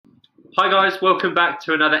Hi guys, welcome back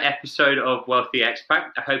to another episode of Wealthy Expat.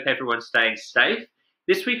 I hope everyone's staying safe.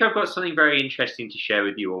 This week I've got something very interesting to share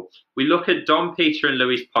with you all. We look at Dom, Peter and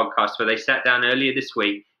Louis' podcast where they sat down earlier this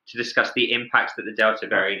week to discuss the impacts that the Delta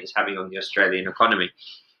variant is having on the Australian economy.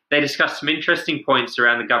 They discussed some interesting points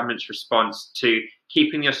around the government's response to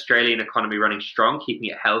keeping the Australian economy running strong, keeping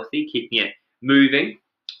it healthy, keeping it moving,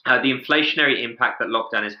 the inflationary impact that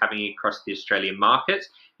lockdown is having across the Australian market,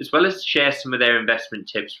 as well as share some of their investment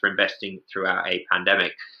tips for investing throughout a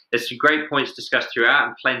pandemic. There's some great points discussed throughout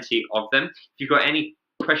and plenty of them. If you've got any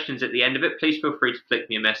questions at the end of it, please feel free to flick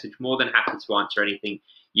me a message. More than happy to answer anything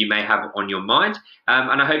you may have on your mind.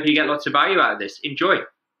 And I hope you get lots of value out of this. Enjoy.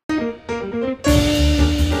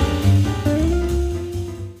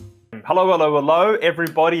 Hello,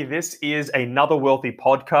 everybody. This is another Wealthy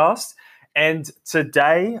podcast. And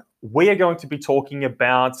today we are going to be talking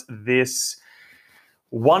about this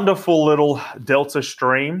wonderful little Delta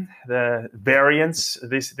stream, the variants,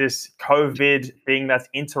 this COVID thing that's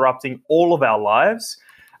interrupting all of our lives.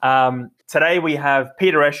 Today we have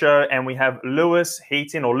Peter Escher and we have Louis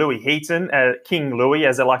Heaton, or Louis Heaton, King Louis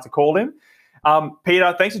as I like to call him.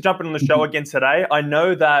 Peter, thanks for jumping on the show again today. I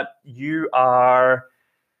know that you are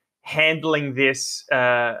handling this,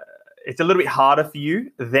 it's a little bit harder for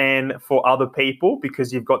you than for other people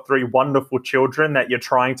because you've got three wonderful children that you're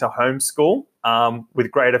trying to homeschool with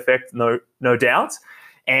great effect, no doubt.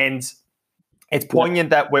 And it's poignant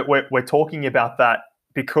that we're talking about that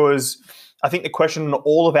because I think the question in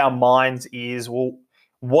all of our minds is, well,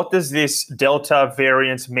 what does this Delta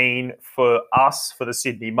variant mean for us, for the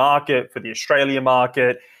Sydney market, for the Australian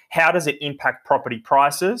market? How does it impact property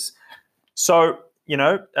prices? So,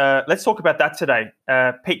 let's talk about that today.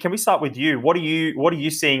 Pete, can we start with you? What are you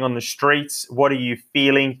seeing on the streets? What are you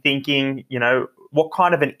feeling, thinking? What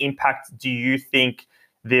kind of an impact do you think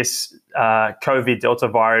this COVID Delta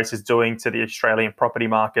virus is doing to the Australian property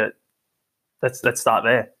market? Let's start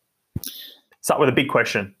there. Start with a big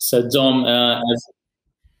question. So, Dom,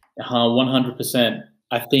 100%.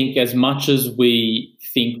 I think as much as we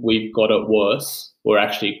think we've got it worse, we're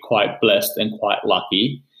actually quite blessed and quite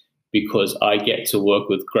lucky, because I get to work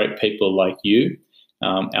with great people like you.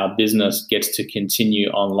 Our business gets to continue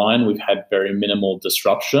online. We've had very minimal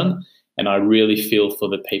disruption. And I really feel for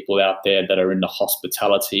the people out there that are in the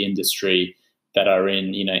hospitality industry, that are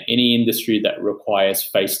in any industry that requires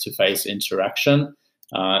face-to-face interaction.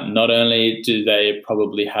 Not only do they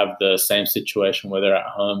probably have the same situation where they're at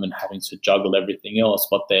home and having to juggle everything else,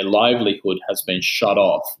 but their livelihood has been shut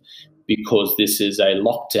off because this is a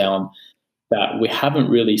lockdown that we haven't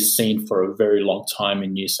really seen for a very long time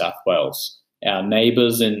in New South Wales. Our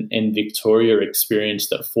neighbours in Victoria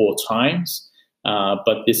experienced it 4 times,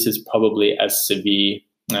 but this is probably as severe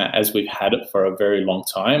as we've had it for a very long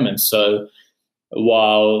time. And so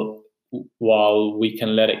while we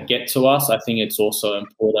can let it get to us, I think it's also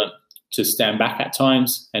important to stand back at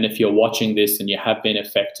times. And if you're watching this and you have been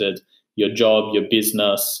affected, your job, your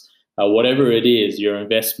business, whatever it is, your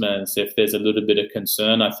investments, if there's a little bit of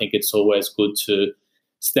concern, I think it's always good to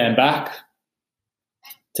stand back,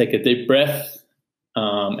 take a deep breath,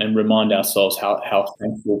 and remind ourselves how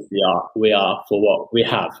thankful we are for what we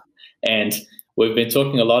have. And we've been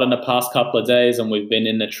talking a lot in the past couple of days, and we've been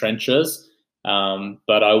in the trenches.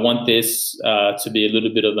 But I want this to be a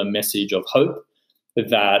little bit of a message of hope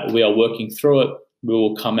that we are working through it. We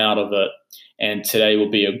will come out of it. And today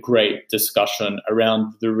will be a great discussion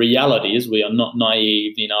around the realities. We are not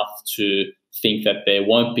naive enough to think that there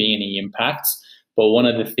won't be any impacts. But one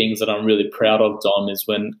of the things that I'm really proud of, Dom, is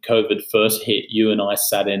when COVID first hit, you and I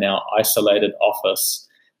sat in our isolated office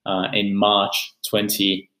in March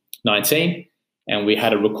 2019, and we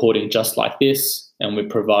had a recording just like this, and we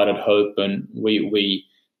provided hope, and we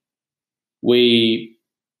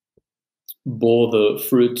bore the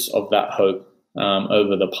fruits of that hope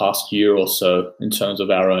over the past year or so in terms of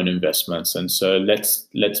our own investments. And so let's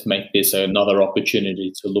make this another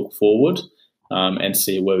opportunity to look forward and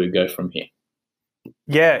see where we go from here.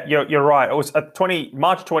 Yeah, you're right. It was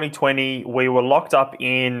March 2020. We were locked up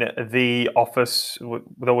in the office.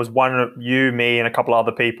 There was you, me, and a couple of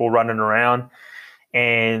other people running around.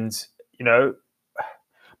 And,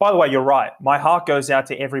 by the way, you're right. My heart goes out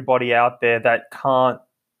to everybody out there that can't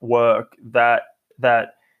work, that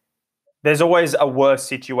there's always a worse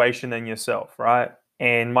situation than yourself, right?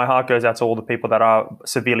 And my heart goes out to all the people that are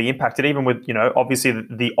severely impacted, even with, obviously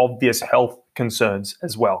the obvious health concerns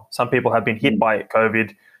as well. Some people have been hit by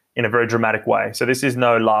COVID in a very dramatic way. So this is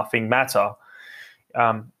no laughing matter.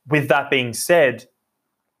 With that being said,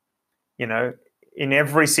 in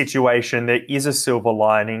every situation, there is a silver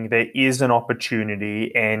lining, there is an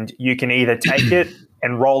opportunity, and you can either take it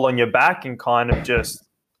and roll on your back and kind of just,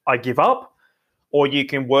 I give up, or you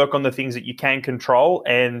can work on the things that you can control.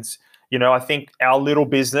 And, I think our little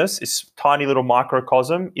business, this tiny little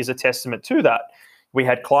microcosm, is a testament to that. We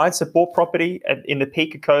had clients that bought property in the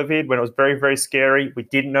peak of COVID when it was very, very scary. We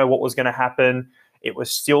didn't know what was going to happen. It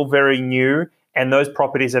was still very new. And those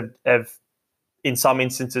properties have in some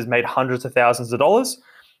instances made hundreds of thousands of dollars.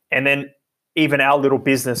 And then even our little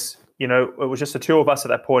business, it was just the two of us at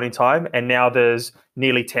that point in time. And now there's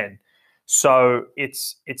nearly 10. So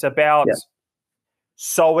it's about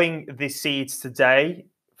sowing the seeds today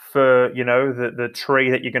for, the tree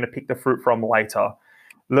that you're going to pick the fruit from later.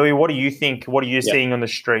 Louis, what do you think? What are you seeing on the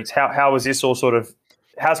streets? How is this all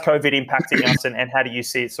how's COVID impacting us, and how do you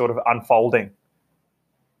see it sort of unfolding?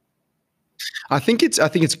 I think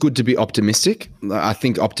it's good to be optimistic. I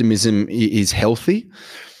think optimism is healthy.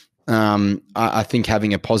 I think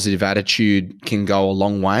having a positive attitude can go a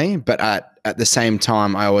long way, but at the same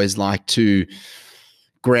time, I always like to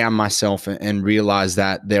ground myself and realize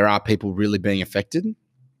that there are people really being affected.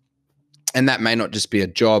 And that may not just be a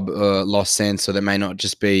job lost sense, or that may not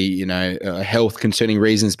just be, health concerning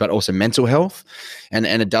reasons, but also mental health. And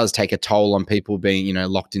it does take a toll on people being,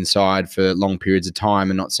 locked inside for long periods of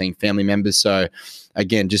time and not seeing family members. So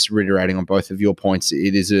again, just reiterating on both of your points,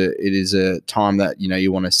 it is a time that,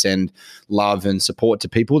 you want to send love and support to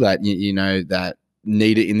people that, that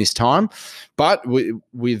need it in this time. But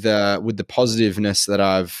with the positiveness that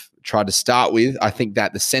I've tried to start with, I think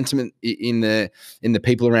that the sentiment in the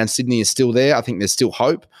people around Sydney is still there. I think there's still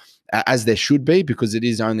hope, as there should be, because it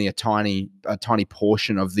is only a tiny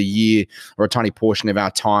portion of the year, or a tiny portion of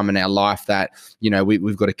our time and our life that,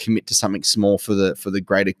 we've got to commit to something small for the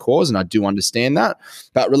greater cause. And I do understand that.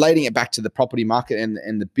 But relating it back to the property market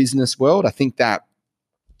and the business world, I think that,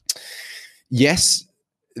 yes,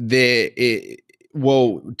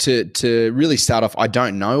 well, to really start off, I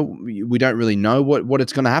don't know. We don't really know what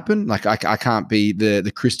it's going to happen. Like I can't be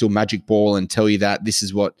the crystal magic ball and tell you that this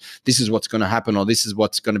is what's going to happen, or this is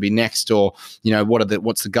what's going to be next, or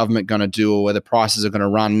what's the government going to do, or where the prices are going to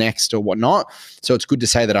run next, or whatnot. So it's good to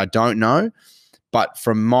say that I don't know. But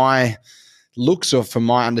from my looks, or from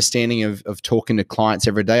my understanding of talking to clients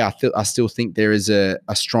every day, I still think there is a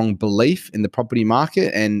strong belief in the property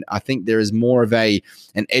market, and I think there is more of an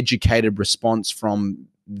educated response from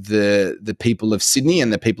the people of Sydney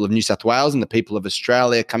and the people of New South Wales and the people of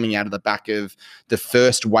Australia coming out of the back of the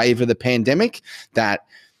first wave of the pandemic, that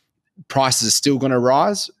prices are still going to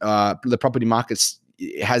rise. The property market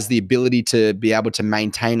has the ability to be able to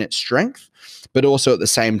maintain its strength, but also at the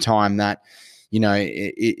same time that,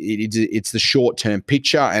 it's the short-term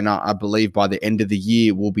picture, and I believe by the end of the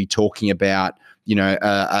year we'll be talking about,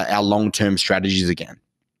 our long-term strategies again.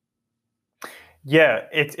 Yeah,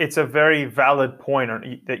 it's a very valid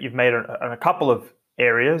point that you've made on a couple of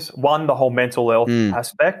areas. One, the whole mental health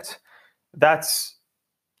aspect. That's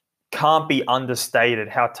can't be understated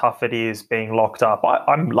how tough it is being locked up.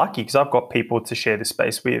 I'm lucky because I've got people to share this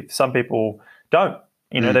space with. Some people don't.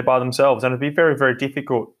 They're by themselves, and it'd be very, very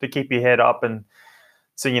difficult to keep your head up and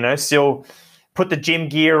to, still put the gym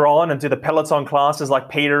gear on and do the Peloton classes like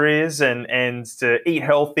Peter is, and to eat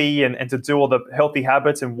healthy and to do all the healthy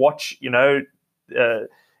habits and watch,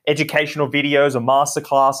 educational videos or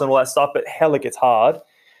masterclass and all that stuff. But hell, it gets hard.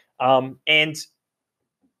 And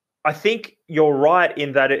I think you're right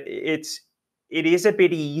in that it is a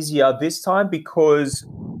bit easier this time, because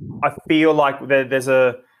I feel like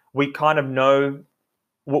we kind of know.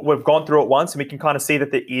 We've gone through it once, and we can kind of see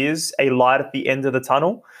that there is a light at the end of the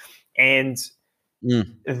tunnel. And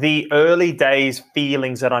the early days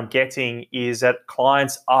feelings that I'm getting is that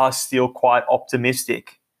clients are still quite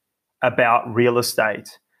optimistic about real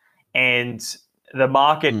estate, and the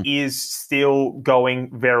market is still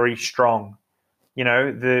going very strong.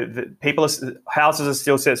 The people, houses are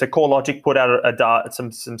still set. So CoreLogic put out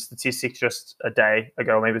some statistics just a day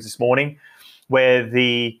ago, maybe it was this morning, where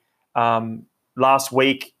the last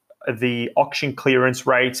week, the auction clearance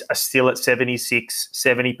rates are still at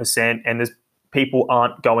 70%, and there's people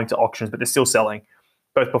aren't going to auctions, but they're still selling,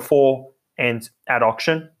 both before and at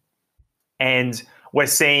auction. And we're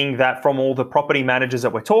seeing that from all the property managers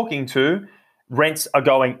that we're talking to, rents are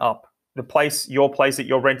going up. Your place that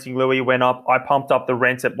you're renting, Louis, went up. I pumped up the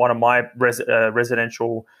rent at one of my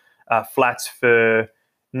residential flats for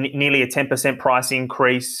nearly a 10% price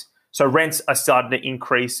increase. So rents are starting to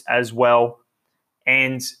increase as well.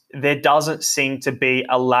 And there doesn't seem to be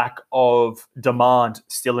a lack of demand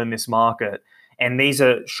still in this market. And these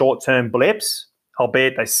are short-term blips,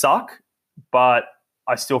 albeit they suck. But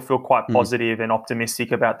I still feel quite positive and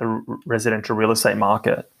optimistic about the residential real estate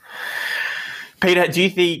market. Peter, do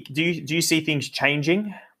you see things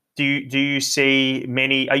changing? Do you see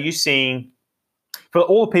many? Are you seeing, for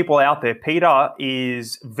all the people out there, Peter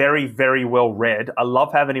is very, very well read. I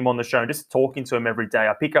love having him on the show and just talking to him every day.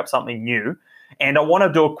 I pick up something new. And I want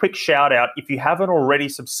to do a quick shout out. If you haven't already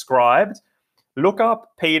subscribed, look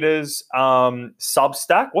up Peter's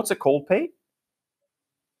Substack. What's it called, Pete?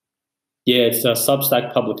 Yeah, it's a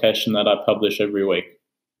Substack publication that I publish every week.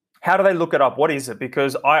 How do they look it up? What is it?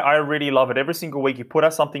 Because I really love it. Every single week you put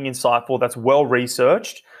out something insightful that's well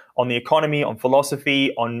researched on the economy, on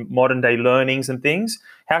philosophy, on modern day learnings and things.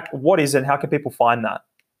 What is it? How can people find that?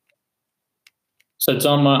 So,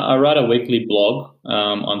 Dom, I write a weekly blog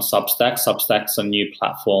on Substack. Substack's a new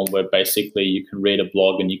platform where basically you can read a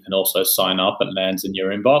blog and you can also sign up. It lands in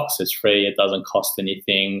your inbox. It's free. It doesn't cost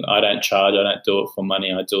anything. I don't charge. I don't do it for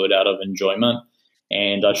money. I do it out of enjoyment.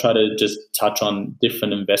 And I try to just touch on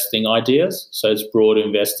different investing ideas. So it's broad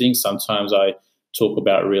investing. Sometimes I talk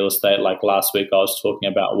about real estate. Like last week, I was talking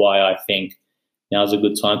about why I think now's a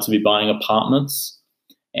good time to be buying apartments.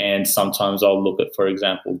 And sometimes I'll look at, for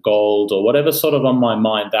example, gold or whatever sort of on my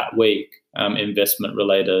mind that week, investment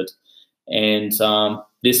related. And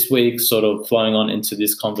this week, sort of flowing on into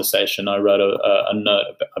this conversation, I wrote a note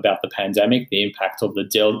about the pandemic, the impact of the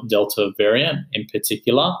Delta variant in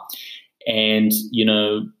particular. And, you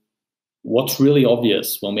know, what's really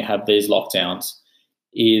obvious when we have these lockdowns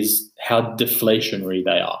is how deflationary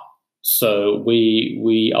they are. So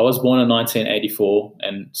I was born in 1984,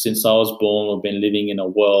 and since I was born, we've been living in a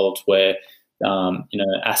world where,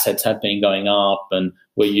 assets have been going up and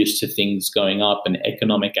we're used to things going up and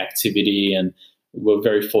economic activity. And we're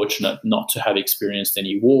very fortunate not to have experienced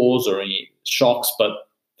any wars or any shocks, but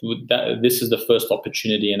this is the first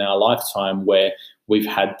opportunity in our lifetime where we've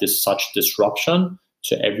had such disruption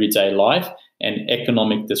to everyday life and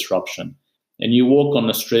economic disruption. And you walk on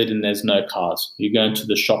the street and there's no cars. You go into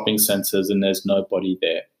the shopping centers and there's nobody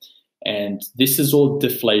there. And this is all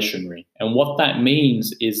deflationary. And what that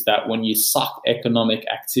means is that when you suck economic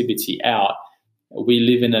activity out, we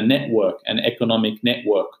live in a network, an economic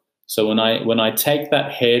network. So when I take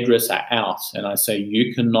that hairdresser out and I say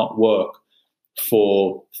you cannot work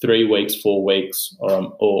for 3 weeks, 4 weeks,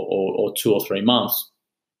 or 2 or 3 months,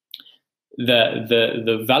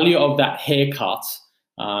 the value of that haircut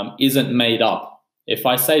isn't made up. If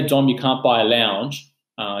I say, Dom, you can't buy a lounge,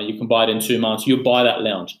 you can buy it in 2 months, you'll buy that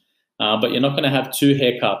lounge. But you're not going to have 2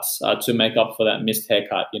 haircuts to make up for that missed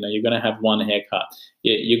haircut. You know, you're going to have 1 haircut.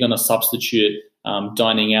 You're going to substitute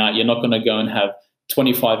dining out. You're not going to go and have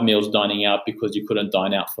 25 meals dining out because you couldn't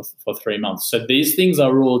dine out for 3 months. So these things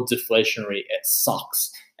are all deflationary. It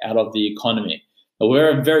sucks out of the economy. But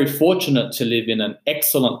we're very fortunate to live in an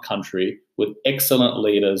excellent country with excellent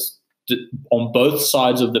leaders on both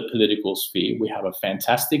sides of the political sphere. We have a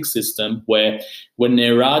fantastic system where when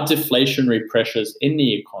there are deflationary pressures in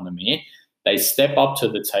the economy, they step up to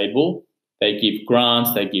the table, they give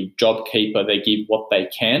grants, they give JobKeeper, they give what they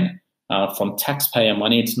can from taxpayer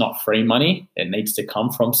money. It's not free money. It needs to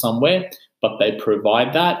come from somewhere, but they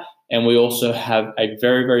provide that. And we also have a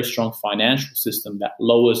very, very strong financial system that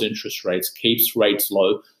lowers interest rates, keeps rates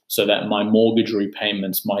low so that my mortgage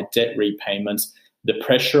repayments, my debt repayments, the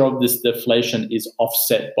pressure of this deflation is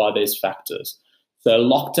offset by these factors. So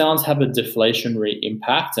lockdowns have a deflationary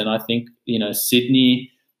impact, and I think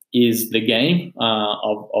Sydney is the game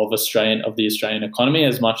of the Australian economy.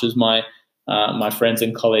 As much as my friends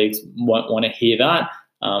and colleagues want to hear that,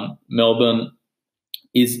 Melbourne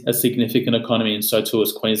is a significant economy, and so too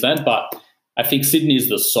is Queensland. But I think Sydney is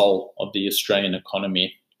the soul of the Australian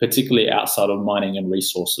economy, particularly outside of mining and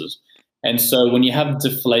resources. And so when you have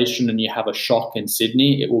deflation and you have a shock in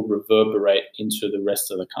Sydney, it will reverberate into the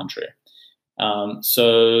rest of the country.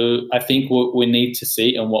 So I think what we need to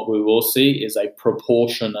see and what we will see is a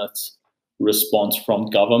proportionate response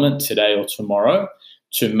from government today or tomorrow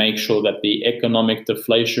to make sure that the economic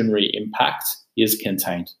deflationary impact is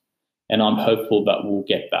contained. And I'm hopeful that we'll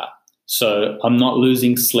get that. So I'm not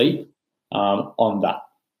losing sleep on that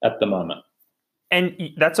at the moment.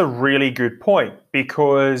 And that's a really good point,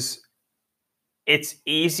 because it's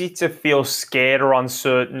easy to feel scared or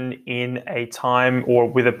uncertain in a time or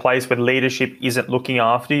with a place where leadership isn't looking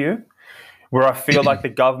after you, where I feel like the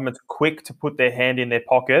government's quick to put their hand in their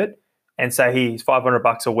pocket and say, hey, it's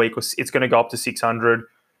 $500 a week, or it's going to go up to 600.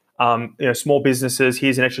 Small businesses,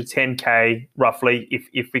 here's an extra 10K roughly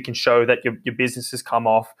if we can show that your business has come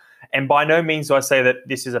off. And by no means do I say that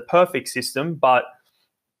this is a perfect system, but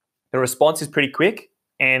the response is pretty quick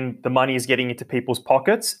and the money is getting into people's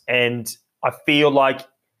pockets. And I feel like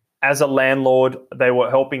as a landlord, they were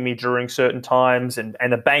helping me during certain times, and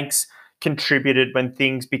the banks contributed when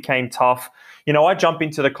things became tough. You know, I jump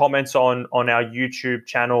into the comments on our YouTube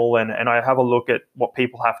channel and I have a look at what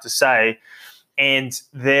people have to say. And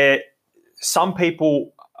some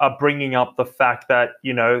people are bringing up the fact that,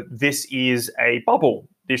 you know, this is a bubble.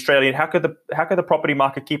 The Australian, how could the property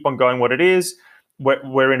market keep on going what it is?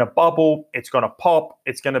 We're in a bubble. It's going to pop.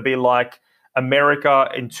 It's going to be like America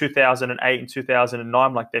in 2008 and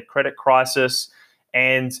 2009, like their credit crisis.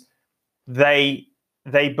 And they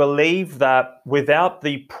believe that without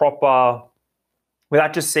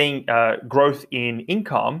just seeing growth in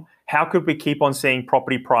income, how could we keep on seeing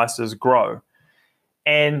property prices grow?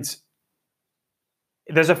 And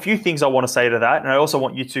there's a few things I want to say to that. And I also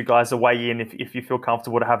want you two guys to weigh in if you feel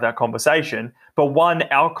comfortable to have that conversation. But one,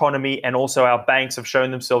 our economy and also our banks have shown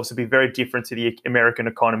themselves to be very different to the American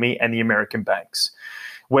economy and the American banks,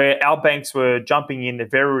 where our banks were jumping in, they're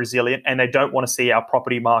very resilient, and they don't want to see our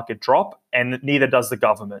property market drop, and neither does the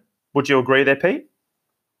government. Would you agree there, Pete?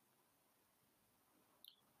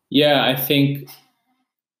 Yeah, I think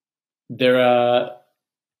there are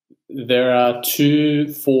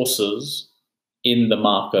two forces in the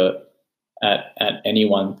market at any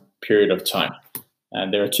one period of time.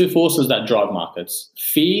 And there are two forces that drive markets: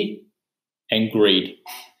 fear and greed.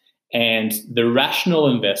 And the rational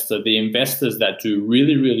investor, the investors that do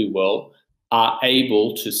really, really well, are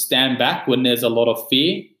able to stand back when there's a lot of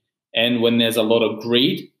fear and when there's a lot of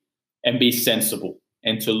greed and be sensible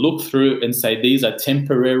and to look through and say, these are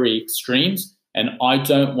temporary extremes, and I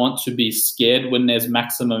don't want to be scared when there's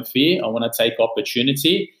maximum fear. I want to take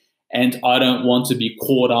opportunity, and I don't want to be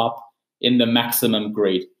caught up in the maximum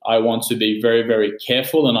greed. I want to be very, very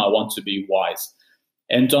careful, and I want to be wise.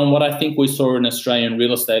 And Don, what I think we saw in Australian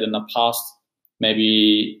real estate in the past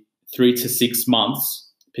maybe 3 to 6 months,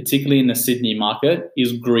 particularly in the Sydney market,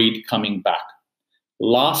 is greed coming back.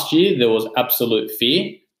 Last year, there was absolute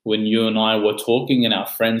fear when you and I were talking and our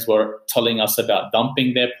friends were telling us about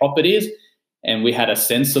dumping their properties. And we had a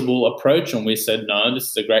sensible approach and we said, no, this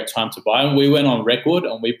is a great time to buy. And we went on record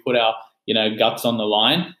and we put our guts on the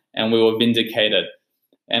line and we were vindicated.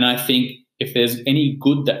 And I think if there's any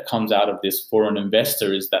good that comes out of this for an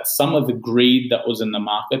investor is that some of the greed that was in the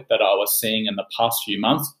market that I was seeing in the past few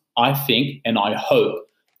months, I think and I hope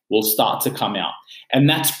will start to come out. And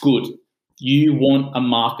that's good. You want a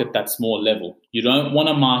market that's more level. You don't want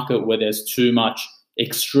a market where there's too much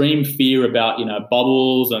extreme fear about,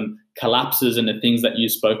 bubbles and collapses and the things that you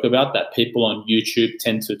spoke about that people on YouTube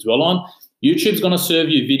tend to dwell on. YouTube's going to serve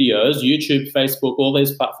you videos. YouTube, Facebook, all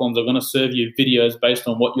these platforms are going to serve you videos based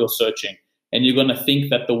on what you're searching. And you're going to think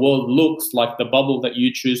that the world looks like the bubble that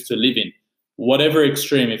you choose to live in. Whatever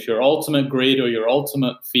extreme, if your ultimate greed or your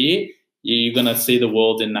ultimate fear, you're going to see the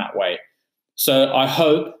world in that way. So I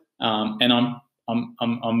hope, and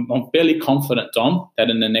I'm fairly confident, Dom, that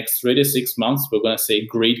in the next 3 to 6 months, we're going to see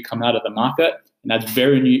greed come out of the market. And that's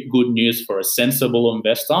very good news for a sensible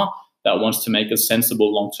investor that wants to make a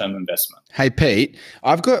sensible long-term investment. Hey, Pete,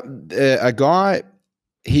 I've got a guy,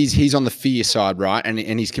 he's on the fear side, right? And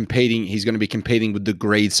he's competing, he's going to be competing with the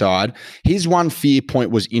greed side. His one fear point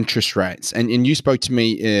was interest rates. And you spoke to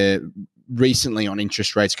me recently on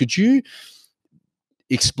interest rates. Could you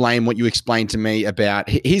explain what you explained to me about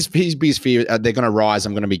his biggest fear? They're going to rise.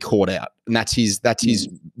 I'm going to be caught out, and that's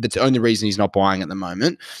the only reason he's not buying at the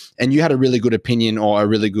moment. And you had a really good opinion, or a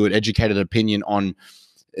really good educated opinion on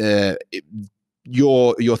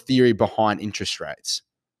your theory behind interest rates.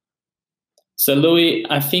 So, Louis,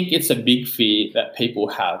 I think it's a big fear that people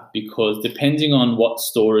have because depending on what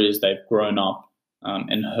stories they've grown up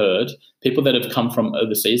and heard, people that have come from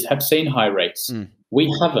overseas have seen high rates. We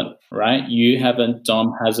haven't, right? You haven't,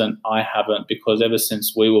 Dom hasn't, I haven't, because ever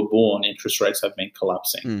since we were born, interest rates have been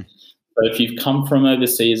collapsing. So if you've come from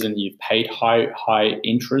overseas and you've paid high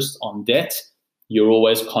interest on debt, you're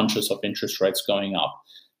always conscious of interest rates going up.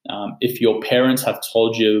 If your parents have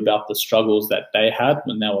told you about the struggles that they had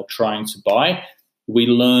when they were trying to buy, we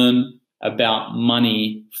learn about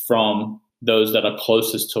money from those that are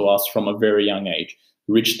closest to us from a very young age.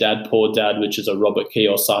 Rich Dad, Poor Dad, which is a Robert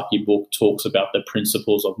Kiyosaki book, talks about the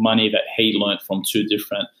principles of money that he learned from two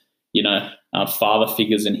different, father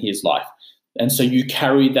figures in his life. And so you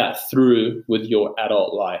carry that through with your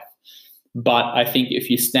adult life. But I think if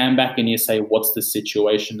you stand back and you say, what's the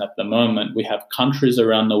situation at the moment? We have countries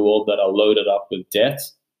around the world that are loaded up with debt,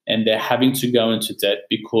 and they're having to go into debt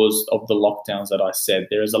because of the lockdowns that I said.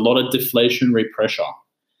 There is a lot of deflationary pressure.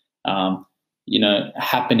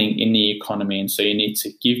 happening in the economy, and so you need to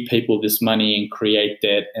give people this money and create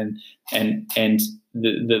debt, and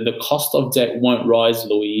the cost of debt won't rise,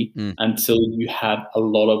 Louis, until you have a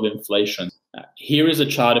lot of inflation. Here is a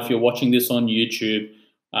chart. If you're watching this on YouTube,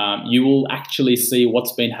 you will actually see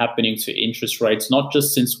what's been happening to interest rates, not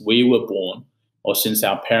just since we were born or since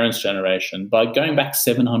our parents' generation, but going back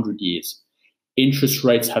 700 years. Interest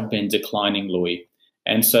rates have been declining, Louis.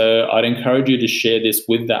 And so I'd encourage you to share this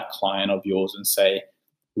with that client of yours and say,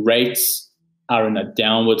 rates are in a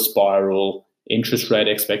downward spiral. Interest rate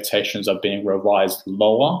expectations are being revised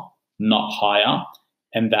lower, not higher.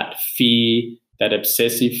 And that fear, that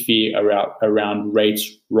obsessive fear around rates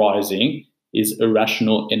rising is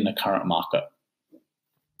irrational in the current market.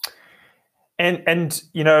 And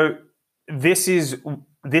this is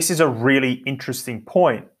a really interesting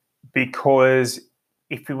point, because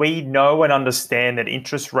if we know and understand that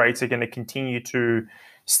interest rates are going to continue to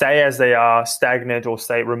stay as they are, stagnant, or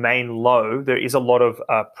remain low, there is a lot of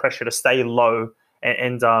pressure to stay low.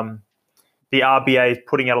 And the RBA is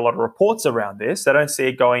putting out a lot of reports around this. They don't see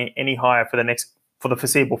it going any higher for the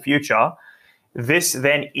foreseeable future. This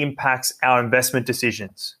then impacts our investment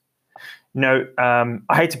decisions. I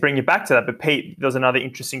hate to bring you back to that, but Pete, there's another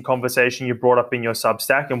interesting conversation you brought up in your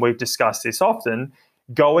Substack, and we've discussed this often.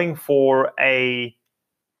 Going for a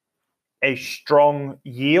strong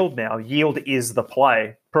yield now. Yield is the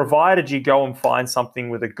play. Provided you go and find something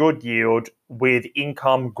with a good yield with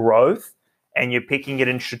income growth and you're picking it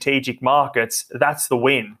in strategic markets, that's the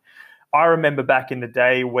win. I remember back in the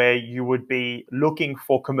day where you would be looking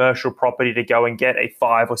for commercial property to go and get a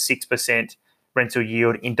 5 or 6% rental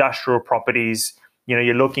yield. Industrial properties,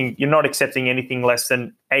 you're not accepting anything less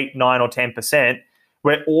than 8, 9, or 10%,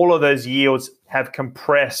 where all of those yields have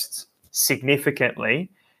compressed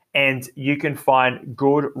significantly. And you can find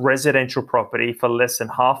good residential property for less than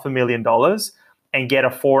 $500,000 and get a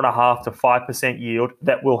 4.5 to 5% yield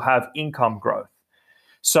that will have income growth.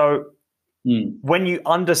 So when you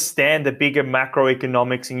understand the bigger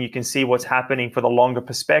macroeconomics and you can see what's happening for the longer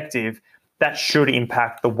perspective, that should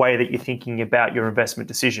impact the way that you're thinking about your investment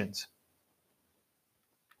decisions.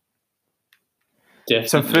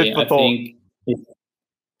 Definitely. I think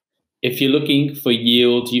if you're looking for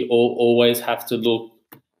yield, you always have to look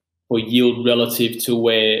for yield relative to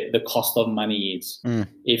where the cost of money is.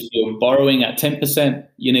 If you're borrowing at 10%,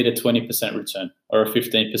 you need a 20% return or a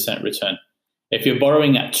 15% return. If you're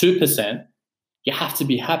borrowing at 2%, you have to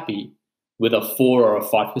be happy with a 4 or a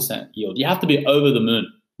 5% yield. You have to be over the moon,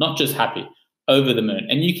 not just happy, over the moon.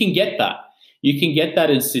 And you can get that. You can get that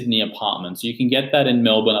in Sydney apartments. You can get that in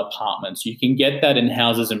Melbourne apartments. You can get that in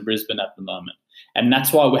houses in Brisbane at the moment. And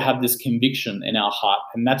that's why we have this conviction in our heart.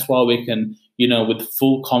 And that's why we can, with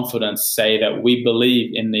full confidence say that we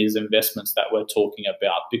believe in these investments that we're talking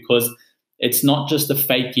about, because it's not just a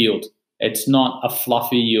fake yield. It's not a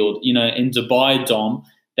fluffy yield. In Dubai, Dom,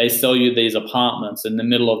 they sell you these apartments in the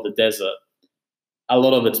middle of the desert. A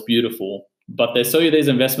lot of it's beautiful, but they sell you these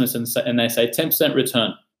investments and they say 10%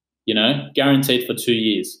 return, guaranteed for 2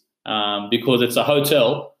 years, because it's a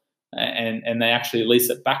hotel and they actually lease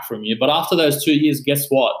it back from you. But after those 2 years, guess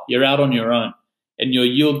what? You're out on your own and your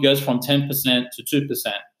yield goes from 10% to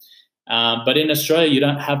 2%. But in Australia, you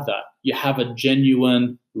don't have that. You have a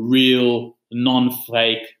genuine, real,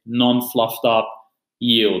 non-fake, non-fluffed up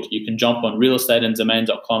yield. You can jump on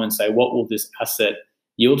realestateanddomain.com and say, what will this asset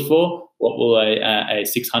yield for? What will a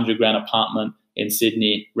 600 grand apartment in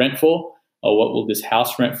Sydney rent for? Or what will this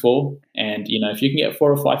house rent for? And, if you can get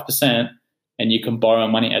 4 or 5% and you can borrow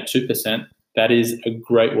money at 2%, that is a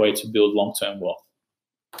great way to build long-term wealth.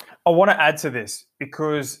 I want to add to this,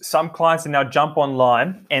 because some clients now jump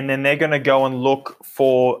online and then they're going to go and look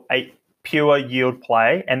for a pure yield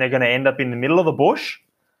play, and they're going to end up in the middle of the bush,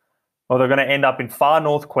 or they're going to end up in far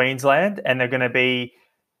north Queensland, and they're going to be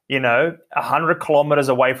 100 kilometers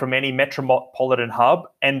away from any metropolitan hub.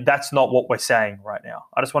 And that's not what we're saying right now.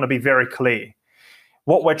 I just want to be very clear.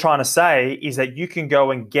 What we're trying to say is that you can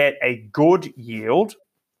go and get a good yield,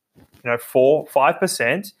 4,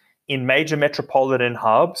 5% in major metropolitan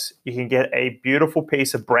hubs. You can get a beautiful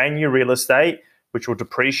piece of brand new real estate, which will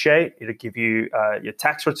depreciate. It'll give you your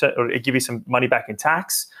tax return, or it'll give you some money back in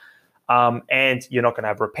tax. And you're not going to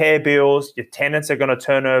have repair bills. Your tenants are going to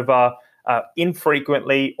turn over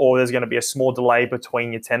infrequently, or there's going to be a small delay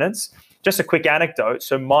between your tenants. Just a quick anecdote.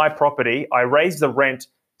 So my property, I raised the rent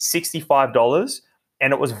 $65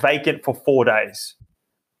 and it was vacant for 4 days.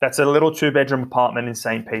 That's a little 2-bedroom apartment in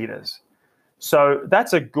St. Peter's. So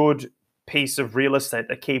that's a good piece of real estate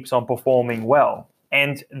that keeps on performing well.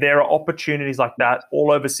 And there are opportunities like that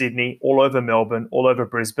all over Sydney, all over Melbourne, all over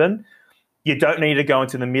Brisbane. You don't need to go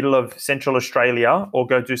into the middle of Central Australia or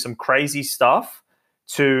go do some crazy stuff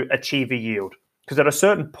to achieve a yield. Because at a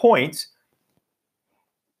certain point,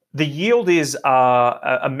 the yield is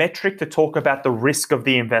a metric to talk about the risk of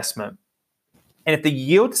the investment. And if the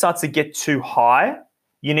yield starts to get too high,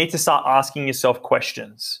 you need to start asking yourself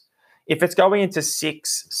questions. If it's going into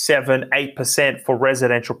 6, 7, 8% for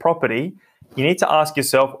residential property, you need to ask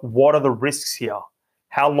yourself, what are the risks here?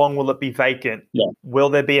 How long will it be vacant? Yeah. Will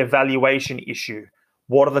there be a valuation issue?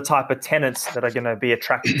 What are the type of tenants that are going to be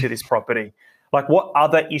attracted to this property? Like, what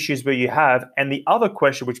other issues will you have? And the other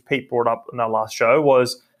question, which Pete brought up in our last show,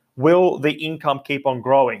 was, will the income keep on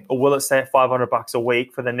growing, or will it stay at $500 a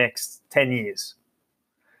week for the next 10 years?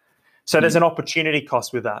 So there's an opportunity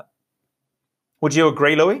cost with that. Would you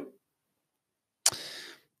agree, Louis?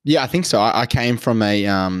 Yeah, I think so. I came from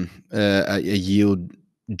a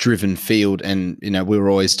yield-driven field, and we were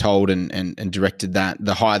always told and directed that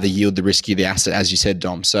the higher the yield, the riskier the asset, as you said,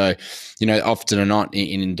 Dom. So, often or not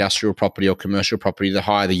in industrial property or commercial property, the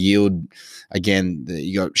higher the yield, again,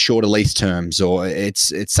 you got shorter lease terms, or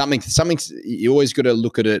it's something. You always got to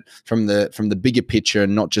look at it from the bigger picture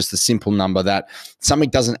and not just the simple number that something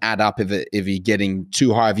doesn't add up if you're getting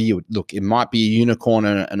too high of a yield. Look, it might be a unicorn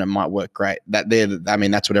and it might work great.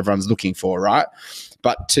 That's what everyone's looking for, right?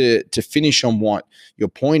 But to finish on what your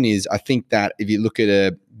point is, I think that if you look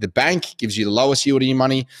at the bank gives you the lowest yield on your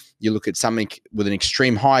money, you look at something with an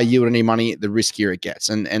extreme high yield on your money, the riskier it gets.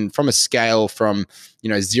 And from a scale from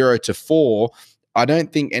 0 to 4, I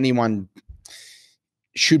don't think anyone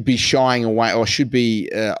should be shying away or should be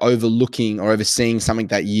overlooking or overseeing something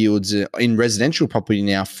that yields in residential property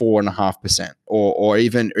now 4.5% or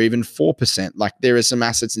even 4%. Like, there are some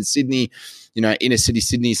assets in Sydney, inner city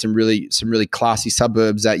Sydney, some really classy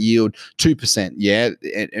suburbs that yield 2%. Yeah,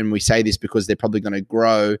 and we say this because they're probably going to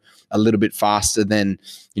grow a little bit faster than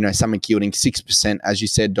something yielding 6%, as you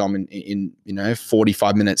said, Dom, in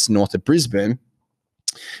 45 minutes north of Brisbane.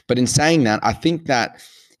 But in saying that, I think that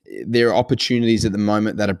there are opportunities at the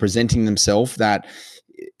moment that are presenting themselves that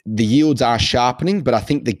the yields are sharpening, but I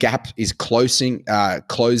think the gap is closing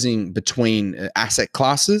between asset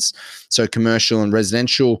classes. So commercial and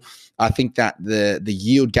residential, I think that the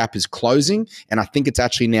yield gap is closing, and I think it's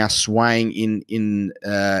actually now swaying in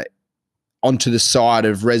onto the side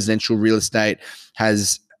of residential real estate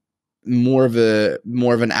has more of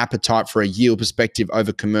an appetite for a yield perspective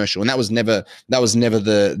over commercial, and that was never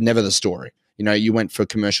the story. You went for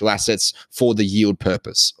commercial assets for the yield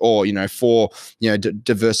purpose, or for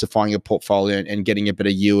diversifying your portfolio and getting a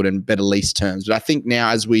better yield and better lease terms. But I think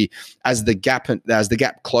now, as the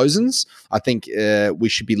gap closes, I think we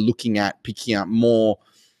should be looking at picking up more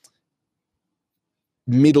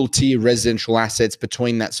middle tier residential assets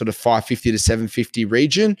between that sort of 550 to 750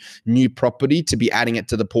 region, new property, to be adding it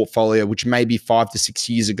to the portfolio, which maybe 5 to 6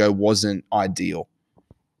 years ago wasn't ideal.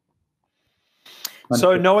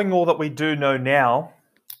 So knowing all that we do know now,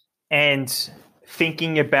 and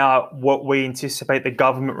thinking about what we anticipate the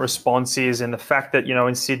government response is, and the fact that,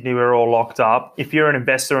 in Sydney we're all locked up, if you're an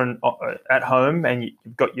investor at home and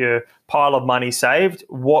you've got your pile of money saved,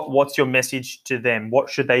 what's your message to them? What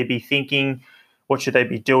should they be thinking? What should they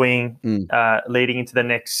be doing leading into the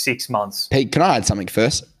next 6 months? Pete, can I add something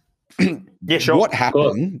first? Yeah, sure. What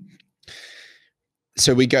happened?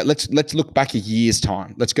 So we go. Let's look back a year's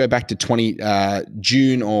time. Let's go back to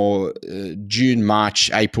June,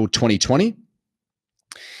 March, April 2020.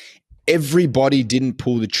 Everybody didn't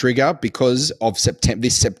pull the trigger because of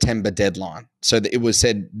this September deadline. So that it was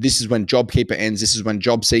said, this is when JobKeeper ends. This is when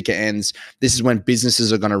JobSeeker ends. This is when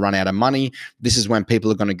businesses are going to run out of money. This is when people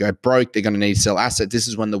are going to go broke. They're going to need to sell assets. This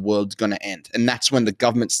is when the world's going to end. And that's when the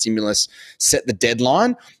government stimulus set the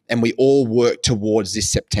deadline, and we all worked towards this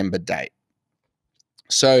September date.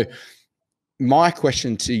 So my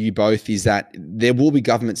question to you both is that there will be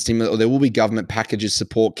government stimulus, or there will be government packages,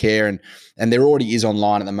 support care, and there already is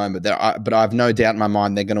online at the moment. But I have no doubt in my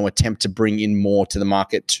mind they're going to attempt to bring in more to the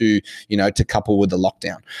market to couple with the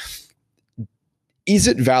lockdown. Is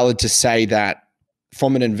it valid to say that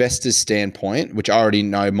from an investor's standpoint, which I already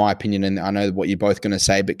know my opinion and I know what you're both going to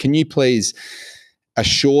say, but can you please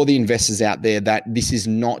assure the investors out there that this is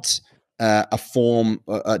not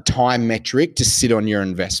a time metric to sit on your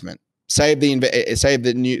investment? Say if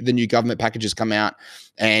the new government packages come out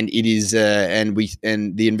and it is and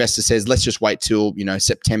the investor says, let's just wait till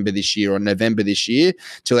September this year or November this year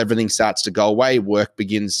till everything starts to go away, work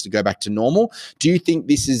begins to go back to normal. Do you think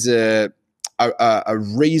this is a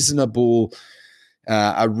reasonable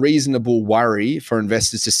worry for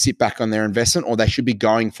investors to sit back on their investment, or they should be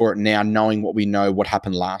going for it now, knowing what we know what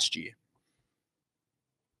happened last year?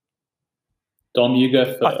 Dom, you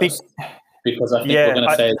go first. Because I think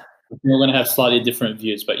we're going to have slightly different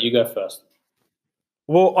views, but you go first.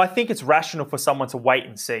 Well, I think it's rational for someone to wait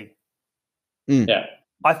and see. Yeah.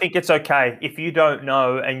 I think it's okay. If you don't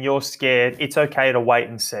know and you're scared, it's okay to wait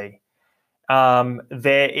and see.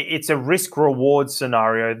 It's a risk-reward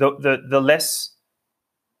scenario.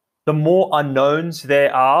 The more unknowns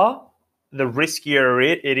there are, the riskier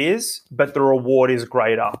it is, but the reward is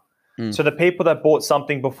greater. So the people that bought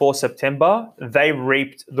something before September, they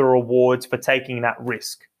reaped the rewards for taking that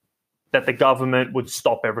risk, that the government would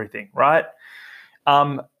stop everything, right?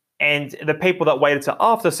 And the people that waited till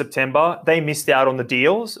after September, they missed out on the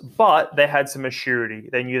deals, but they had some assurity.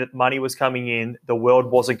 They knew that money was coming in, the world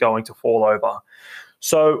wasn't going to fall over.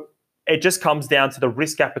 So it just comes down to the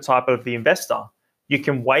risk appetite of the investor. You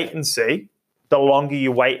can wait and see. The longer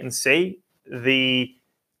you wait and see, the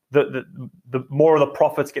more of the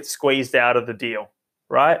profits get squeezed out of the deal,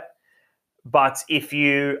 right? But if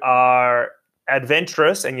you are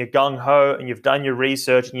adventurous and you're gung-ho and you've done your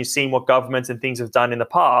research and you've seen what governments and things have done in the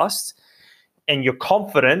past and you're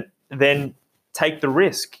confident, then take the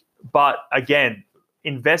risk. But again,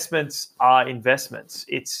 investments are investments.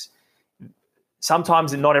 It's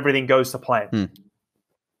sometimes not everything goes to plan.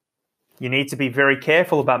 You need to be very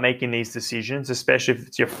careful about making these decisions, especially if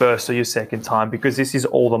it's your first or your second time, because this is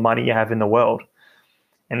all the money you have in the world.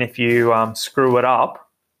 And if you screw it up,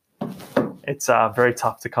 it's very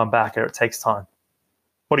tough to come back, or it takes time.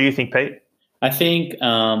 What do you think, Pete? I think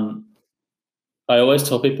I always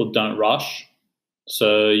tell people don't rush.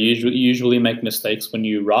 So usually make mistakes when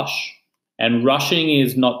you rush. And rushing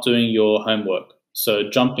is not doing your homework. So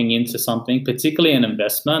jumping into something, particularly an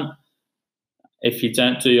investment, if you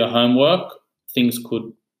don't do your homework,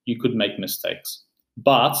 you could make mistakes.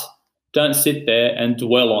 But don't sit there and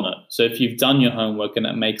dwell on it. So if you've done your homework and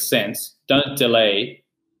it makes sense, don't delay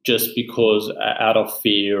just because out of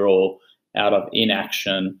fear or out of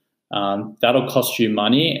inaction. That'll cost you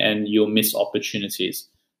money and you'll miss opportunities.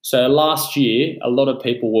 So last year, a lot of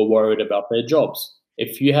people were worried about their jobs.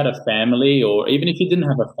 If you had a family, or even if you didn't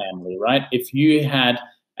have a family, right? If you had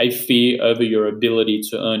a fear over your ability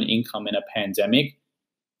to earn income in a pandemic,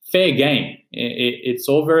 fair game. It's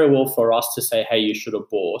all very well for us to say, hey, you should have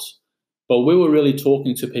bought. But we were really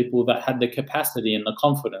talking to people that had the capacity and the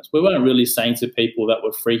confidence. We weren't really saying to people that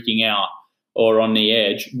were freaking out or on the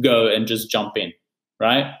edge, go and just jump in,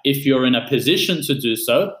 right? If you're in a position to do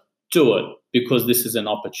so, do it, because this is an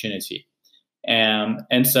opportunity.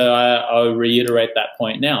 And so I'll reiterate that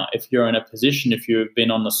point now. If you're in a position, if you've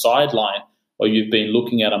been on the sideline or you've been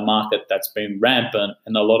looking at a market that's been rampant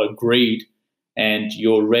and a lot of greed, and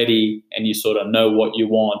you're ready and you sort of know what you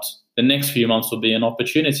want, the next few months will be an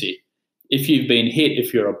opportunity. If you've been hit,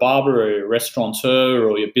 if you're a barber or a restaurateur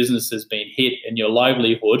or your business has been hit and your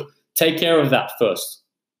livelihood, take care of that first,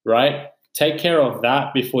 right? Take care of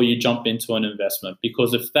that before you jump into an investment.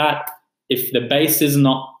 Because if the base is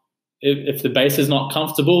not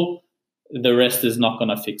comfortable, the rest is not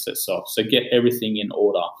going to fix itself. So get everything in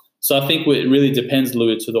order. So I think it really depends,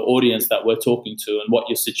 Louis, to the audience that we're talking to and what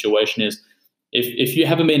your situation is. If you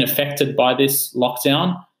haven't been affected by this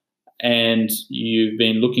lockdown and you've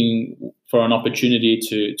been looking for an opportunity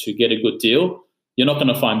to get a good deal, you're not going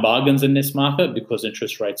to find bargains in this market because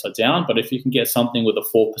interest rates are down. But if you can get something with a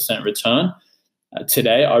 4% return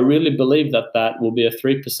today, I really believe that will be a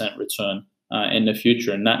 3% return in the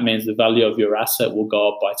future. And that means the value of your asset will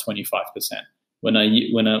go up by 25%. When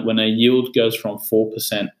a yield goes from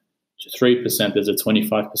 4% to 3%, there's a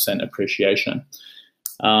 25% appreciation.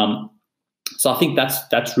 So I think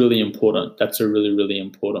that's really important. That's a really, really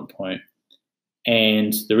important point.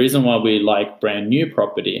 And the reason why we like brand new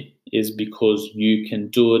property is because you can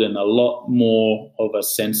do it in a lot more of a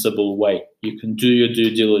sensible way. You can do your due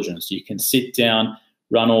diligence. You can sit down,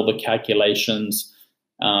 run all the calculations,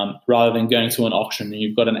 rather than going to an auction and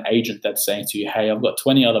you've got an agent that's saying to you, hey, I've got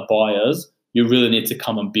 20 other buyers. You really need to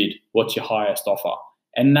come and bid. What's your highest offer?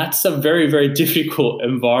 And that's a very, very difficult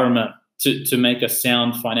environment to make a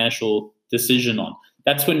sound financial decision on.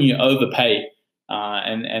 That's when you overpay,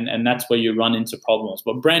 and that's where you run into problems.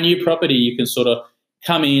 But brand new property, you can sort of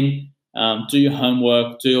come in, do your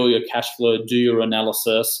homework, do all your cash flow, do your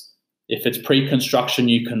analysis. If it's pre-construction,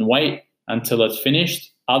 you can wait until it's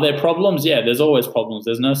finished. Are there problems? Yeah, there's always problems.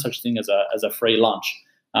 There's no such thing as a free lunch.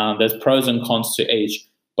 There's pros and cons to each.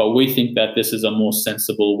 But we think that this is a more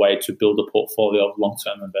sensible way to build a portfolio of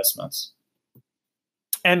long-term investments.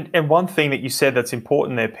 And one thing that you said that's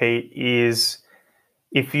important there, Pete, is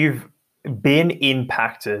if you've been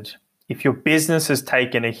impacted, if your business has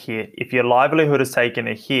taken a hit, if your livelihood has taken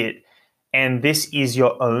a hit, and this is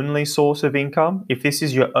your only source of income, if this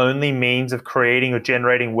is your only means of creating or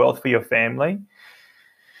generating wealth for your family,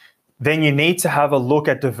 then you need to have a look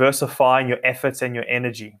at diversifying your efforts and your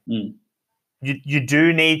energy. You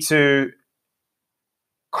do need to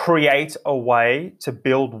create a way to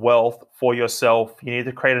build wealth for yourself. You need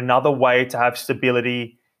to create another way to have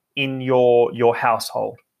stability in your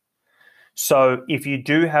household. So if you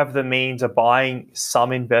do have the means of buying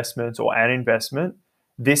some investments or an investment,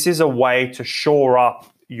 this is a way to shore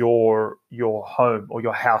up your home or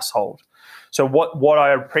your household. So what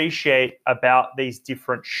I appreciate about these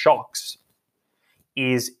different shocks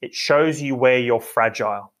is it shows you where you're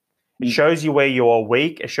fragile. It shows you where you're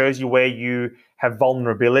weak. It shows you where you have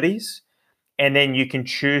vulnerabilities. And then you can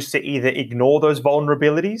choose to either ignore those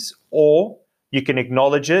vulnerabilities, or you can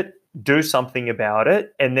acknowledge it, do something about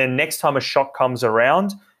it. And then next time a shock comes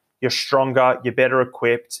around, you're stronger, you're better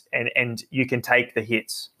equipped, and you can take the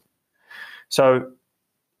hits. So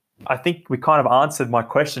I think we kind of answered my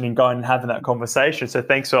question in going and having that conversation. So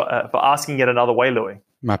thanks for asking it another way, Louis.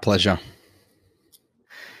 My pleasure.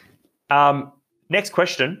 Next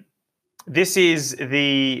question. This is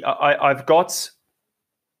I've got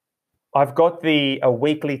a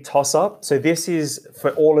weekly toss up. So this is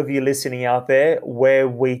for all of you listening out there, where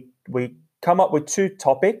we come up with two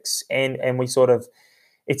topics and we sort of,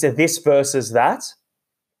 it's a this versus that.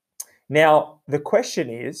 Now the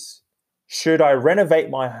question is, should I renovate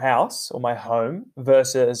my house or my home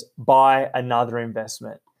versus buy another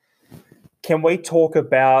investment? Can we talk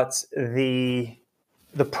about the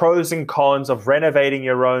pros and cons of renovating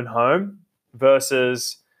your own home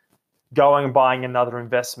versus going and buying another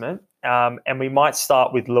investment? And we might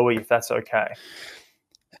start with Louis, if that's okay.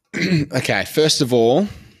 Okay. First of all,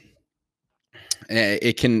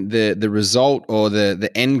 it can the result or the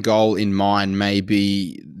end goal in mind may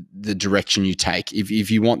be the direction you take.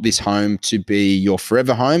 If you want this home to be your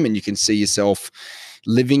forever home and you can see yourself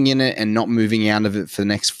living in it and not moving out of it for the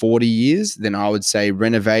next 40 years, then I would say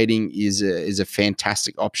renovating is a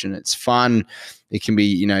fantastic option. It's fun. It can be,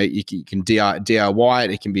 you can DIY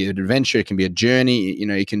it. It can be an adventure. It can be a journey.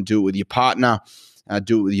 You can do it with your partner,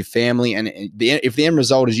 do it with your family. And if the end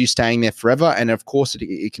result is you staying there forever, and of course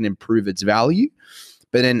it can improve its value,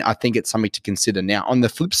 but then I think it's something to consider. Now, on the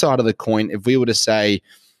flip side of the coin, if we were to say,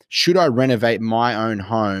 should I renovate my own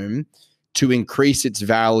home to increase its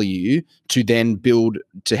value to then build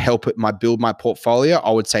my portfolio?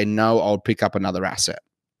 I would say no, I would pick up another asset.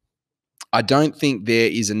 I don't think there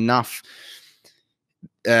is enough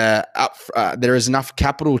there is enough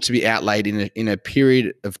capital to be outlaid in a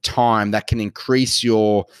period of time that can increase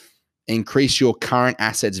your current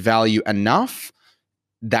assets value enough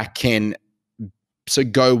that can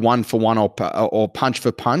go one for one or punch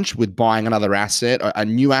for punch with buying another asset, a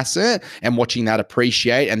new asset, and watching that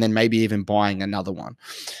appreciate, and then maybe even buying another one.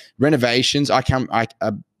 Renovations, I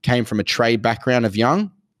came from a trade background of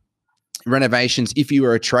young. Renovations, if you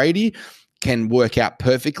were a tradie, can work out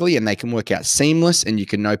perfectly and they can work out seamless, and you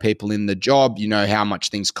can know people in the job, you know how much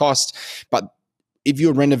things cost. But if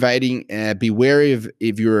you're renovating, be wary of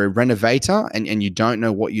if you're a renovator and you don't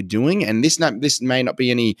know what you're doing. And this may not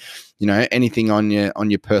be anything on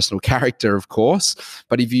your personal character, of course.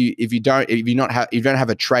 But if you don't have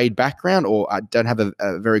a trade background, or don't have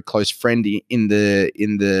a very close friend in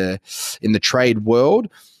the trade world,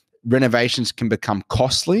 renovations can become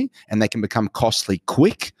costly, and they can become costly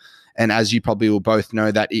quick. And as you probably will both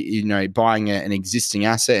know, that buying an existing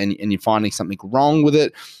asset and you're finding something wrong with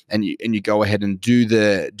it, and you go ahead and do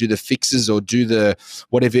the fixes or do the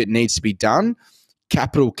whatever it needs to be done,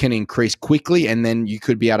 capital can increase quickly, and then you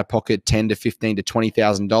could be out of pocket $10,000 to $15,000 to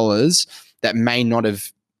 $20,000 that may not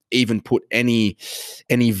have even put any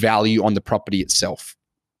value on the property itself.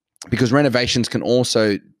 Because renovations can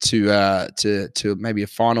also, to maybe a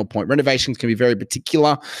final point, renovations can be very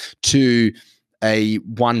particular to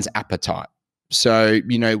one's appetite. So,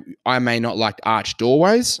 I may not like arched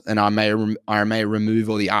doorways, and I may remove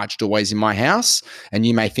all the arched doorways in my house, and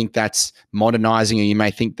you may think that's modernizing, or you may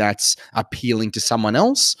think that's appealing to someone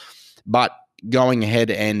else. But going ahead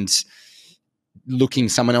and looking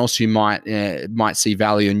someone else who might see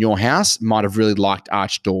value in your house might have really liked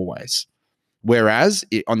arched doorways. Whereas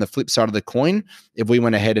on the flip side of the coin, if we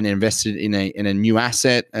went ahead and invested in a new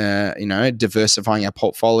asset, diversifying our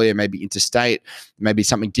portfolio, maybe interstate, maybe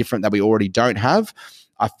something different that we already don't have,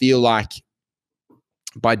 I feel like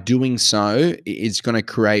by doing so, it's going to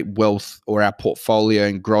create wealth or our portfolio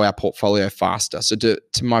and grow our portfolio faster. So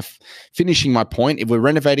finishing my point, if we're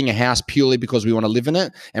renovating a house purely because we want to live in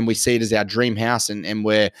it and we see it as our dream house, and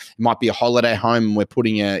it might be a holiday home, and we're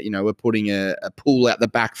putting a pool out the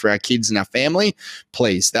back for our kids and our family,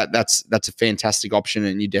 please, that's a fantastic option,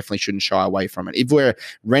 and you definitely shouldn't shy away from it. If we're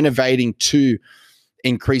renovating to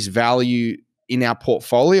increase value in our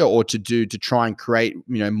portfolio or to try and create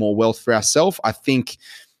more wealth for ourselves, I think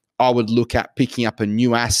I would look at picking up a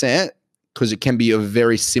new asset, because it can be a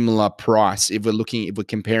very similar price if we're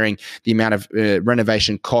comparing the amount of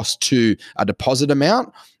renovation cost to a deposit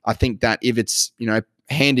amount. I think that if it's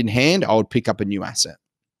hand in hand, I would pick up a new asset.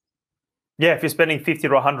 Yeah, if you're spending 50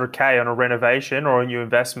 to 100K on a renovation or a new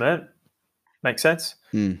investment, makes sense.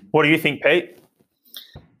 What do you think, Pete?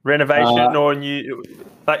 Renovation or new,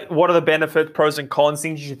 like, what are the benefits, pros and cons,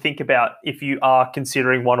 things you should think about if you are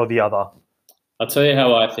considering one or the other? I'll tell you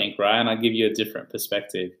how I think, Ryan. I'll give you a different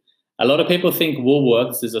perspective. A lot of people think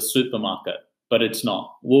Woolworths is a supermarket, but it's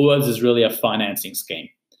not. Woolworths is really a financing scheme.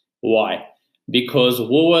 Why? Because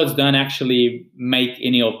Woolworths don't actually make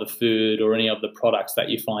any of the food or any of the products that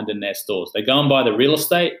you find in their stores. They go and buy the real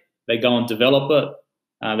estate, they go and develop it,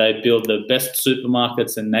 they build the best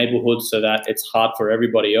supermarkets in neighborhoods so that it's hard for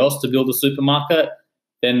everybody else to build a supermarket.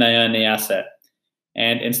 Then they own the asset.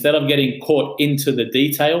 And instead of getting caught into the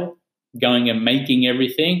detail, going and making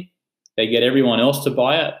everything, they get everyone else to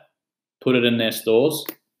buy it, put it in their stores.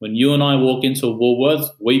 When you and I walk into Woolworths,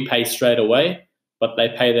 we pay straight away, but they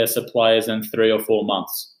pay their suppliers in 3 or 4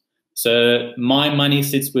 months. So my money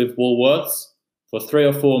sits with Woolworths for 3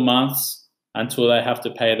 or 4 months until they have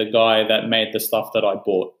to pay the guy that made the stuff that I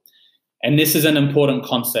bought. And this is an important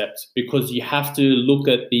concept, because you have to look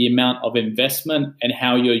at the amount of investment and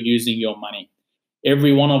how you're using your money.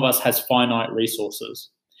 Every one of us has finite resources.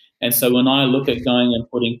 And so when I look at going and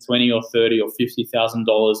putting $20 or $30 or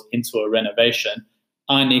 $50,000 into a renovation,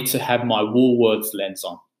 I need to have my Woolworths lens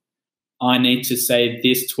on. I need to say,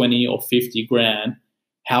 this 20 or 50 grand,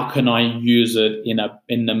 how can I use it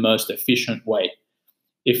in the most efficient way?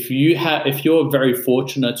 If you're very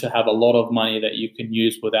fortunate to have a lot of money that you can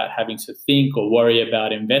use without having to think or worry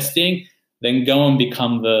about investing, then go and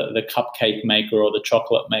become the cupcake maker or the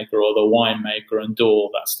chocolate maker or the wine maker and do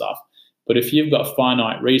all that stuff. But if you've got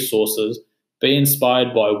finite resources, be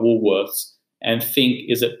inspired by Woolworths and think,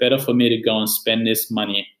 is it better for me to go and spend this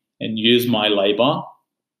money and use my labor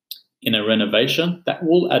in a renovation that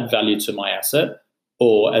will add value to my asset?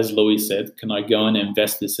 Or, as Louis said, can I go and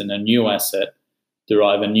invest this in a new asset,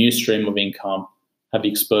 derive a new stream of income, have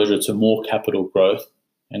exposure to more capital growth,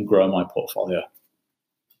 and grow my portfolio?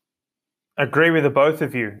 Agree with the both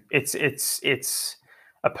of you. If it's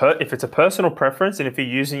a personal preference, and if you're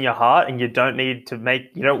using your heart and you don't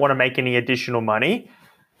want to make any additional money,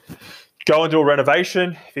 go and do a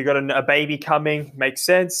renovation. If you've got a baby coming, makes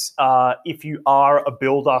sense. If you are a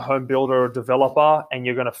builder, home builder or developer, and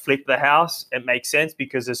you're going to flip the house, it makes sense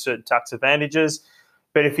because there's certain tax advantages.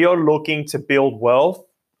 But if you're looking to build wealth,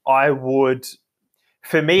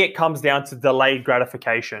 for me, it comes down to delayed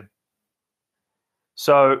gratification.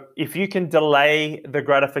 So if you can delay the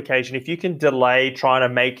gratification, if you can delay trying to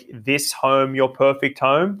make this home your perfect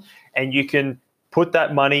home, and you can put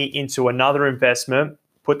that money into another investment,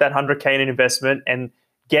 put that 100K in an investment and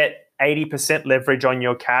get 80% leverage on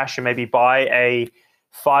your cash, and maybe buy a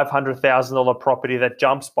 $500,000 property that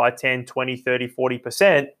jumps by 10, 20, 30,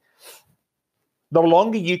 40%, the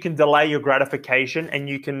longer you can delay your gratification and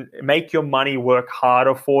you can make your money work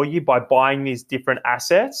harder for you by buying these different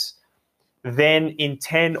assets, then in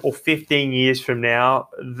 10 or 15 years from now,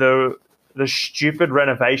 the stupid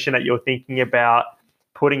renovation that you're thinking about,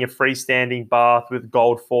 putting a freestanding bath with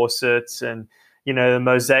gold faucets and the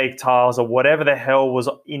mosaic tiles or whatever the hell was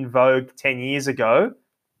in vogue 10 years ago,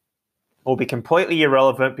 will be completely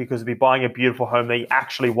irrelevant, because you'll be buying a beautiful home that you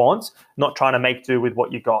actually want, not trying to make do with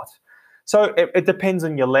what you got. So it depends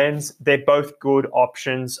on your lens. They're both good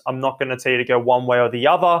options. I'm not going to tell you to go one way or the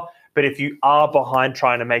other, but if you are behind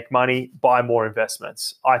trying to make money, buy more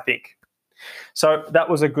investments, I think. So that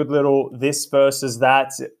was a good little this versus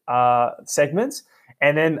that segment.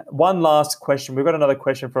 And then one last question. We've got another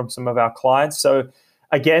question from some of our clients. So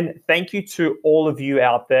again, thank you to all of you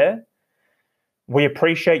out there. We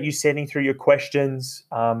appreciate you sending through your questions.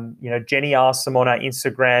 Jenny asked them on our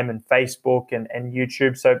Instagram and Facebook and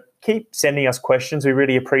YouTube. So keep sending us questions. We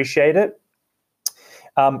really appreciate it.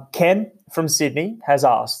 Ken from Sydney has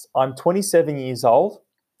asked, I'm 27 years old.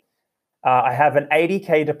 I have an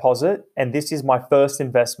 80K deposit, and this is my first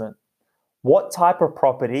investment. What type of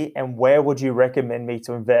property and where would you recommend me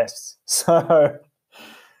to invest? So,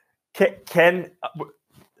 Ken,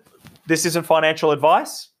 this isn't financial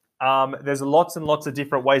advice. There's lots and lots of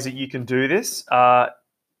different ways that you can do this. Shall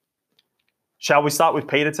we start with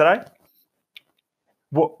Peter today?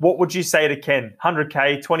 What would you say to Ken?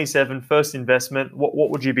 100K, 27, first investment.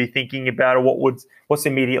 What would you be thinking about, or what's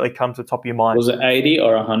immediately come to the top of your mind? Was it 80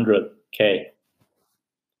 or 100K?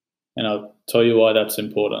 And I'll tell you why that's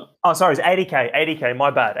important. Oh, sorry, it's 80K. 80K,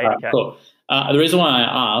 my bad. 80K. Cool. The reason why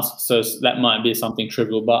I asked, so that might be something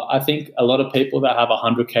trivial, but I think a lot of people that have a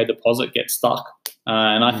 100K deposit get stuck.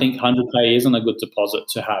 And I think 100K isn't a good deposit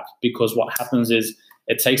to have, because what happens is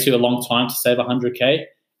it takes you a long time to save 100K.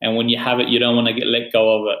 And when you have it, you don't want to let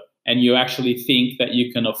go of it. And you actually think that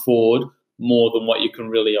you can afford more than what you can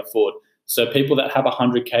really afford. So people that have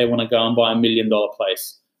 100K want to go and buy $1 million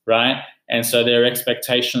place, right? And so their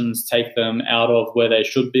expectations take them out of where they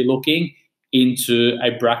should be looking into a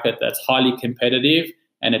bracket that's highly competitive,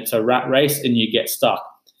 and it's a rat race, and you get stuck.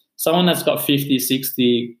 Someone that's got 50,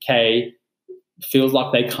 60K feels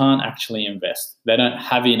like they can't actually invest. They don't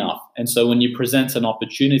have enough. And so when you present an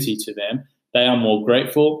opportunity to them, they are more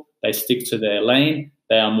grateful, they stick to their lane,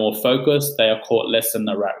 they are more focused, they are caught less in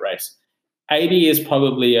the rat race. 80 is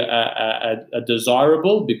probably a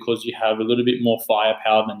desirable, because you have a little bit more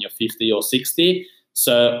firepower than your 50 or 60.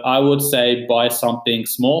 So I would say buy something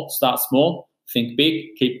small, start small, think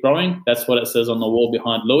big, keep growing. That's what it says on the wall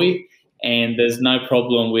behind Louis. And there's no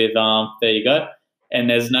problem with, there you go. And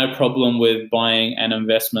there's no problem with buying an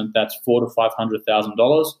investment that's $400,000 to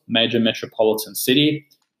 $500,000, major metropolitan city.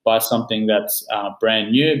 Buy something that's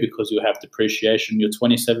brand new, because you have depreciation. You're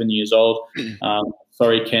 27 years old.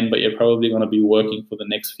 Sorry, Ken, but you're probably going to be working for the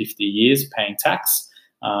next 50 years paying tax.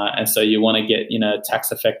 And so you want to get,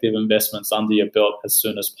 tax effective investments under your belt as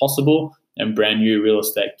soon as possible. And brand new real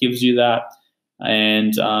estate gives you that.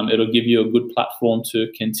 And it'll give you a good platform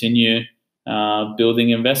to continue building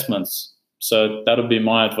investments. So that'll be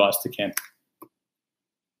my advice to Ken.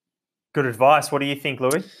 Good advice. What do you think,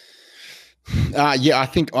 Louis? I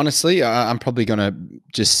think honestly, I'm probably going to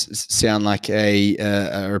just sound like a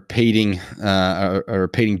repeating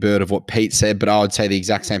bird of what Pete said, but I would say the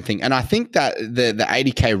exact same thing. And I think that the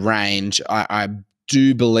 80K range, I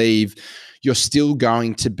do believe you're still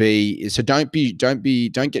going to be. So don't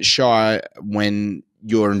get shy when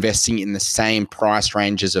you're investing in the same price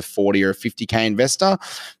range as a 40 or a 50K investor.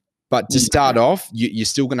 But to start off, you're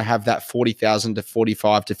still going to have that $40,000 to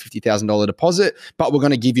 $45,000 to $50,000 deposit, but we're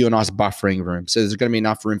going to give you a nice buffering room. So there's going to be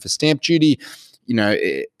enough room for stamp duty.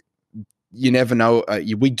 You never know.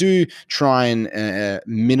 We do try and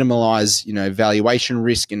minimize, valuation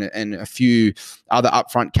risk and a few other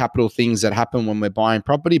upfront capital things that happen when we're buying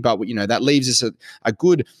property. But that leaves us a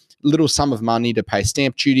good little sum of money to pay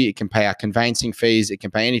stamp duty. It can pay our conveyancing fees. It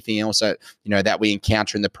can pay anything else that that we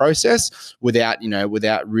encounter in the process without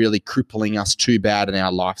really crippling us too bad in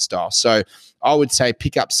our lifestyle. So I would say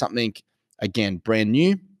pick up something, again, brand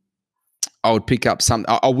new. I would pick up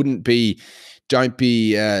something. I wouldn't be. Don't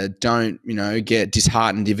get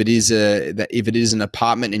disheartened if it is an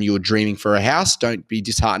apartment and you're dreaming for a house. Don't be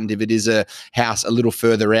disheartened if it is a house a little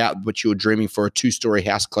further out, but you're dreaming for a 2-story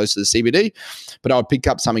house close to the CBD. But I would pick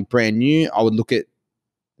up something brand new. I would look at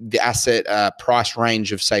the asset price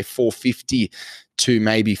range of say 450 to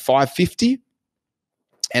maybe 550,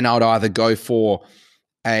 and I would either go for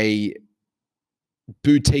a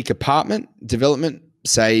boutique apartment development,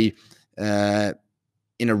 say.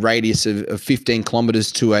 In a radius of 15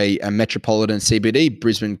 kilometres to a metropolitan CBD,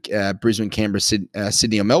 Brisbane, Canberra,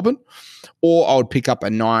 Sydney or Melbourne. Or I would pick up a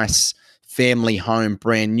nice family home,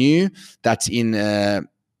 brand new, that's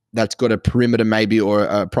got a perimeter maybe or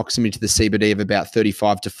a proximity to the CBD of about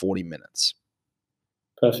 35 to 40 minutes.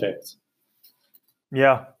 Perfect.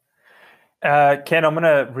 Yeah. Ken, I'm going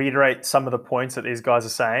to reiterate some of the points that these guys are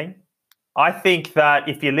saying. I think that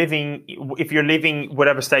if you're living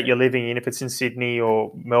whatever state you're living in, if it's in Sydney or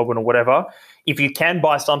Melbourne or whatever, if you can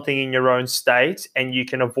buy something in your own state and you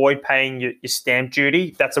can avoid paying your stamp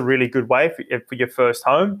duty, that's a really good way for your first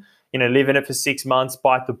home. Live in it for 6 months,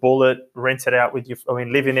 bite the bullet, rent it out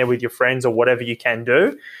live in there with your friends or whatever you can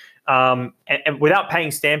do. And without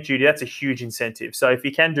paying stamp duty, that's a huge incentive. So if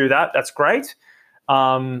you can do that, that's great.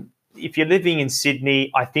 If you're living in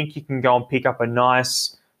Sydney, I think you can go and pick up a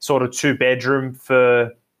nice sort of 2-bedroom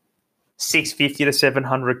for $650,000 to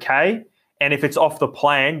 $700,000. And if it's off the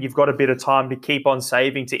plan, you've got a bit of time to keep on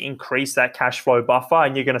saving to increase that cash flow buffer,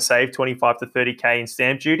 and you're going to save $25,000 to $30,000 in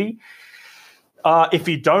stamp duty. If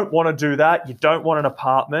you don't want to do that, you don't want an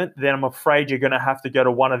apartment, then I'm afraid you're going to have to go to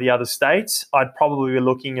one of the other states. I'd probably be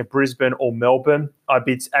looking at Brisbane or Melbourne. I'd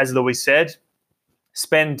be, as Louis said,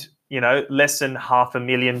 spend less than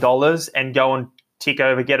 $500,000 and go and tick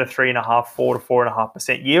over, get a 3.5, 4 to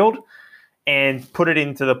 4.5% yield, and put it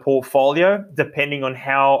into the portfolio. Depending on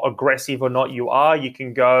how aggressive or not you are, you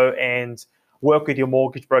can go and work with your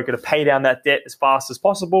mortgage broker to pay down that debt as fast as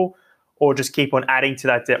possible, or just keep on adding to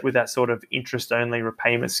that debt with that sort of interest-only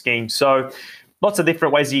repayment scheme. So lots of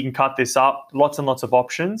different ways you can cut this up, lots and lots of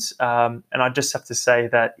options. And I just have to say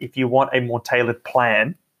that if you want a more tailored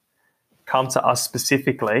plan, come to us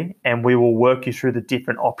specifically and we will work you through the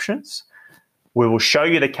different options. We will show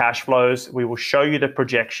you the cash flows, we will show you the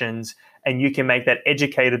projections, and you can make that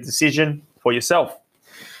educated decision for yourself.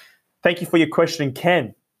 Thank you for your question,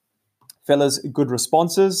 Ken. Fellas, good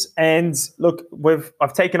responses. And look,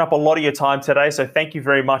 I've taken up a lot of your time today, so thank you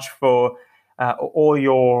very much for all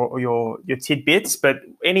your tidbits. But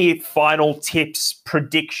any final tips,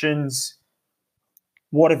 predictions?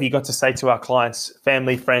 What have you got to say to our clients,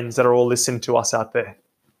 family, friends that are all listening to us out there?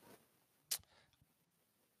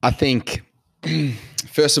 I think,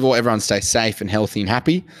 first of all, everyone stay safe and healthy and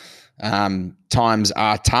happy. Times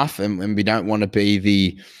are tough, and we don't want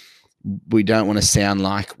to sound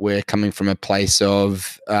like we're coming from a place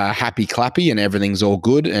of happy clappy and everything's all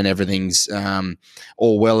good and everything's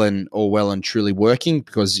all well and truly working.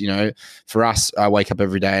 Because, for us, I wake up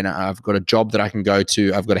every day and I've got a job that I can go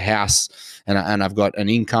to. I've got a house and I've got an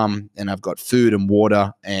income and I've got food and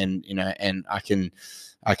water, and and I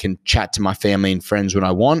can chat to my family and friends when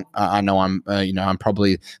I want. I know I'm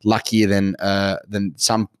probably luckier than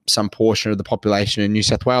some portion of the population in New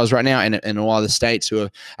South Wales right now, and all other states who are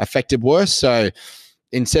affected worse. So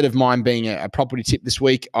instead of mine being a property tip this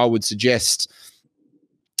week, I would suggest,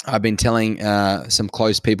 I've been telling some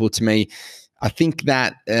close people to me, I think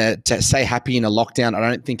that to stay happy in a lockdown, I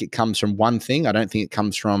don't think it comes from one thing. I don't think it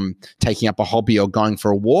comes from taking up a hobby or going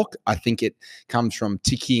for a walk. I think it comes from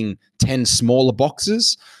ticking 10 smaller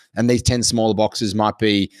boxes. And these 10 smaller boxes might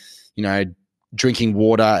be, drinking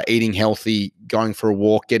water, eating healthy, going for a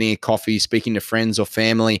walk, getting a coffee, speaking to friends or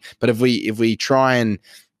family. But if we try and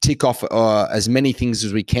tick off as many things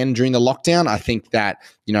as we can during the lockdown, I think that,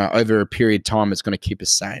 over a period of time, it's going to keep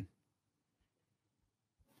us sane.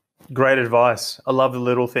 Great advice. I love the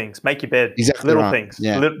little things. Make your bed. Exactly little right. things.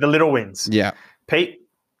 Yeah. The little wins. Yeah. Pete,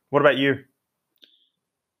 what about you?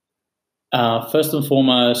 First and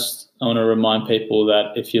foremost, I want to remind people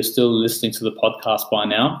that if you're still listening to the podcast by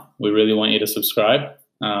now, we really want you to subscribe.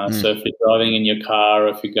 So if you're driving in your car or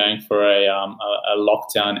if you're going for a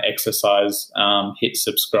lockdown exercise, hit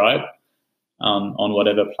subscribe on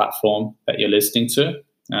whatever platform that you're listening to.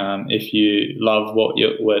 If you love what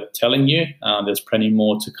we're telling you, there's plenty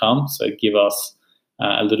more to come. So give us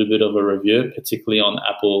a little bit of a review, particularly on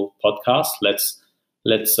Apple Podcasts.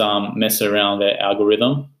 Let's mess around their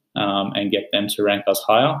algorithm and get them to rank us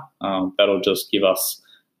higher. That'll just give us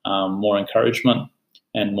more encouragement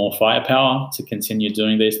and more firepower to continue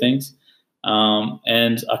doing these things.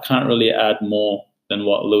 And I can't really add more than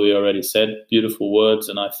what Louis already said. Beautiful words,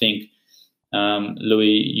 and I think Louis,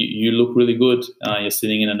 you look really good. You're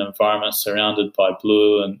sitting in an environment surrounded by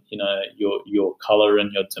blue, and your color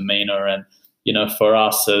and your demeanor, and for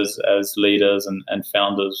us as leaders and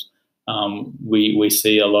founders, we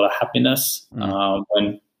see a lot of happiness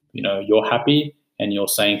when you're happy and you're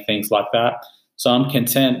saying things like that. So I'm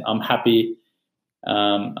content. I'm happy.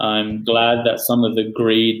 I'm glad that some of the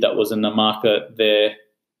greed that was in the market there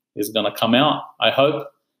is going to come out, I hope.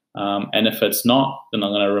 And if it's not, then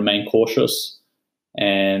I'm going to remain cautious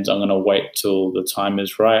and I'm going to wait till the time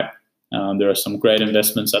is right. There are some great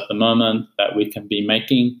investments at the moment that we can be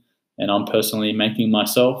making, and I'm personally making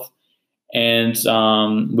myself. And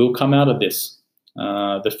we'll come out of this.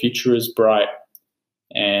 The future is bright,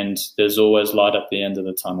 and there's always light at the end of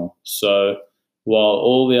the tunnel. So while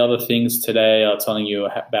all the other things today are telling you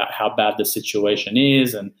about how bad the situation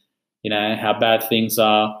is and how bad things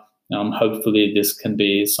are, hopefully this can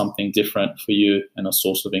be something different for you and a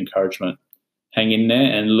source of encouragement. Hang in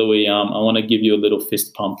there. And Louis, I want to give you a little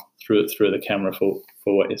fist pump through the camera for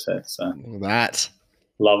what you said. So that.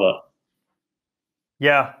 Love it.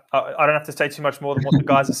 Yeah, I don't have to say too much more than what the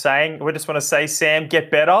guys are saying. We just want to say, Sam, get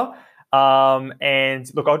better.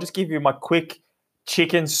 And look, I'll just give you my quick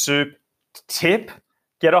chicken soup tip.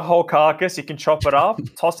 Get a whole carcass. You can chop it up,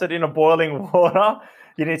 toss it in a boiling water.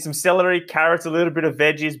 You need some celery, carrots, a little bit of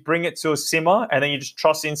veggies. Bring it to a simmer, and then you just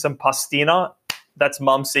toss in some pastina. That's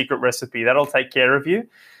Mum's secret recipe. That'll take care of you.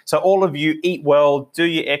 So all of you, eat well, do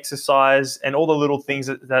your exercise, and all the little things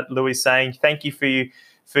that Louis is saying. Thank you for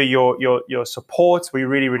your support. We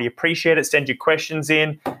really, really appreciate it. Send your questions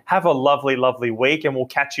in. Have a lovely, lovely week, and we'll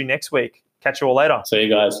catch you next week. Catch you all later. See you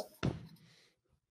guys.